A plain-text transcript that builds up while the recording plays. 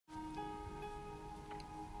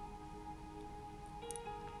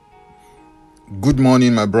Good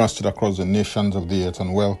morning, my brothers across the nations of the earth,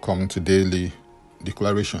 and welcome to Daily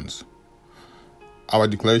Declarations. Our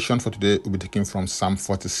declaration for today will be taken from Psalm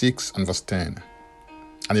 46 and verse 10,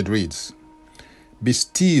 and it reads, "Be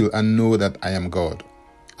still and know that I am God.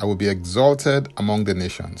 I will be exalted among the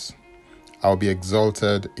nations. I will be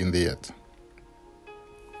exalted in the earth."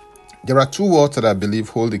 There are two words that I believe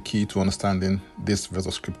hold the key to understanding this verse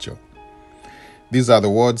of scripture. These are the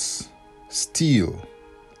words still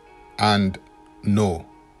and know.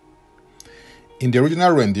 In the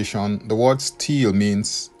original rendition, the word still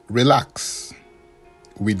means relax,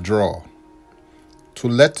 withdraw, to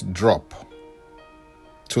let drop,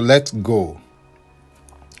 to let go,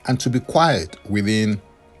 and to be quiet within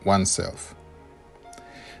oneself.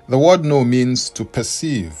 The word know means to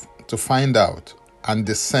perceive, to find out, and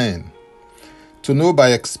discern, to know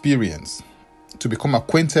by experience, to become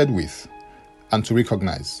acquainted with, and to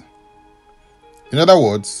recognize. In other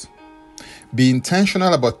words, be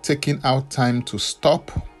intentional about taking out time to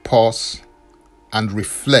stop, pause, and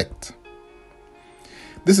reflect.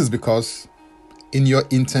 This is because in your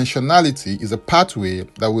intentionality is a pathway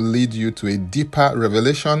that will lead you to a deeper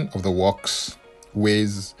revelation of the works,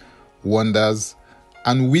 ways, wonders,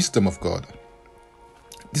 and wisdom of God.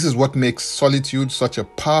 This is what makes solitude such a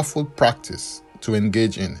powerful practice to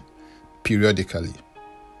engage in periodically.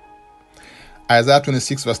 Isaiah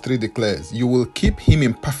 26 verse 3 declares, "You will keep him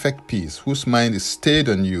in perfect peace, whose mind is stayed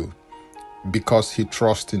on you, because he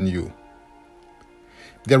trusts in you."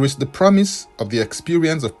 There is the promise of the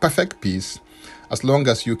experience of perfect peace as long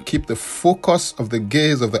as you keep the focus of the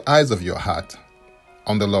gaze of the eyes of your heart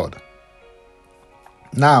on the Lord.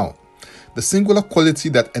 Now, the singular quality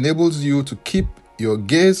that enables you to keep your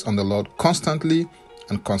gaze on the Lord constantly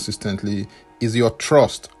and consistently is your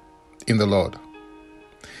trust in the Lord.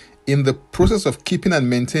 In the process of keeping and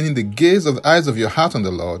maintaining the gaze of the eyes of your heart on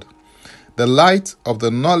the Lord, the light of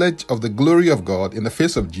the knowledge of the glory of God in the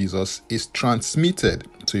face of Jesus is transmitted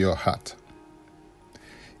to your heart.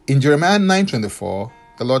 In Jeremiah 9:24,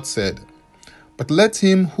 the Lord said, "But let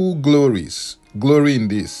him who glories glory in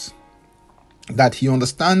this, that he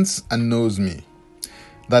understands and knows me,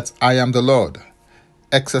 that I am the Lord,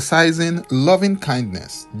 exercising loving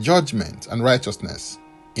kindness, judgment, and righteousness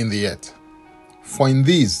in the earth. For in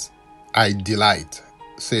these I delight,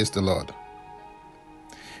 says the Lord."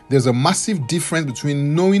 There's a massive difference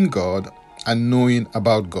between knowing God and knowing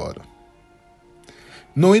about God.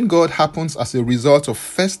 Knowing God happens as a result of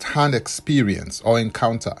first-hand experience or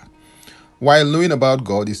encounter, while knowing about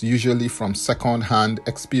God is usually from second-hand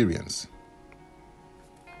experience.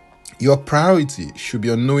 Your priority should be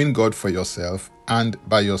on knowing God for yourself and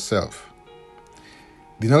by yourself.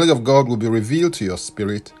 The knowledge of God will be revealed to your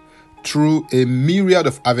spirit through a myriad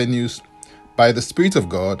of avenues by the Spirit of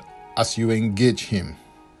God as you engage Him.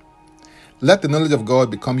 Let the knowledge of God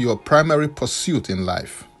become your primary pursuit in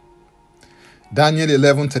life. Daniel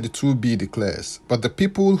 11:32b declares, "But the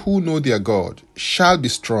people who know their God shall be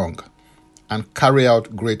strong and carry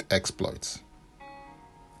out great exploits."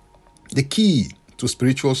 The key to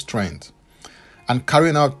spiritual strength and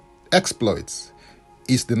carrying out exploits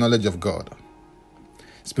is the knowledge of God.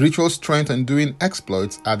 Spiritual strength and doing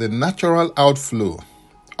exploits are the natural outflow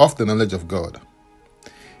of the knowledge of God.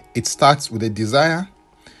 It starts with a desire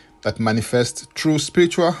that manifests through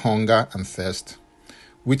spiritual hunger and thirst,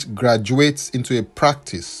 which graduates into a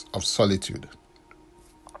practice of solitude.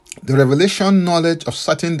 The revelation knowledge of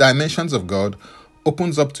certain dimensions of God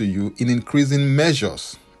opens up to you in increasing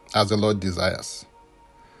measures as the Lord desires.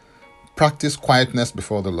 Practice quietness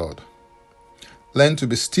before the Lord. Learn to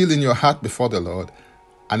be still in your heart before the Lord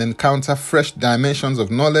and encounter fresh dimensions of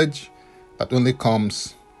knowledge that only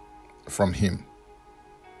comes from Him.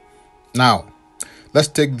 Now, let's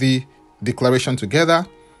take the declaration together,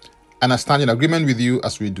 and I stand in agreement with you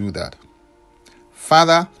as we do that.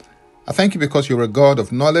 Father, I thank you because you're a God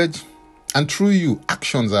of knowledge, and through you,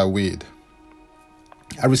 actions are weighed.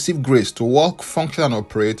 I receive grace to walk, function, and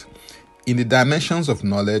operate in the dimensions of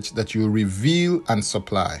knowledge that you reveal and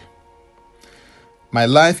supply. My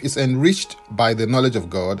life is enriched by the knowledge of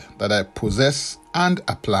God that I possess and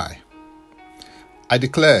apply. I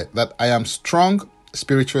declare that I am strong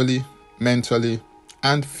spiritually, mentally,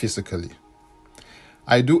 and physically.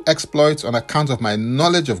 I do exploits on account of my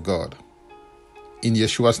knowledge of God. In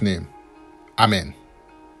Yeshua's name, Amen.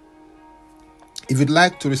 If you'd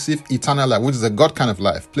like to receive eternal life, which is a God kind of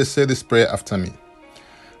life, please say this prayer after me.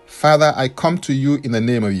 Father, I come to you in the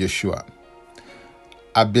name of Yeshua.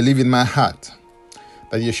 I believe in my heart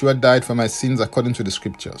that Yeshua died for my sins according to the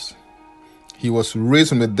scriptures. He was raised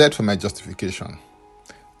from the dead for my justification.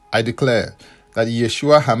 I declare that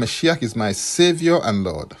Yeshua HaMashiach is my Savior and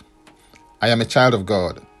Lord. I am a child of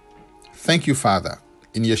God. Thank you, Father.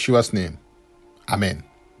 In Yeshua's name. Amen.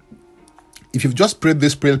 If you've just prayed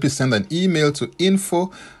this prayer, please send an email to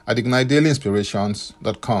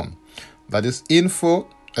info@ignitedailyinspirations.com. That is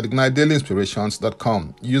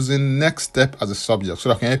info@ignitedailyinspirations.com, using next step as a subject so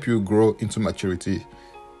that I can help you grow into maturity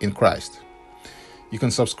in Christ. You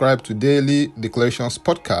can subscribe to Daily Declarations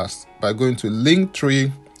Podcast by going to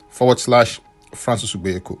linktree/Francis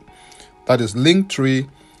Ubeku. That is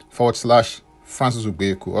linktree/Francis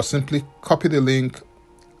Ubeku, or simply copy the link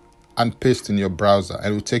and paste in your browser and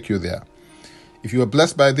it will take you there. If you are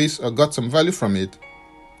blessed by this or got some value from it,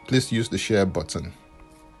 please use the share button.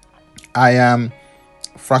 I am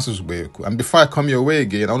Francis Ubeku, and before I come your way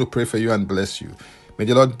again, I want to pray for you and bless you. May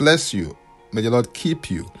the Lord bless you. May the Lord keep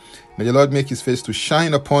you. May the Lord make his face to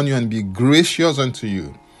shine upon you and be gracious unto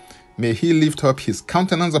you. May he lift up his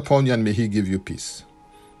countenance upon you and may he give you peace.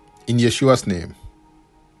 In Yeshua's name,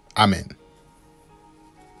 Amen.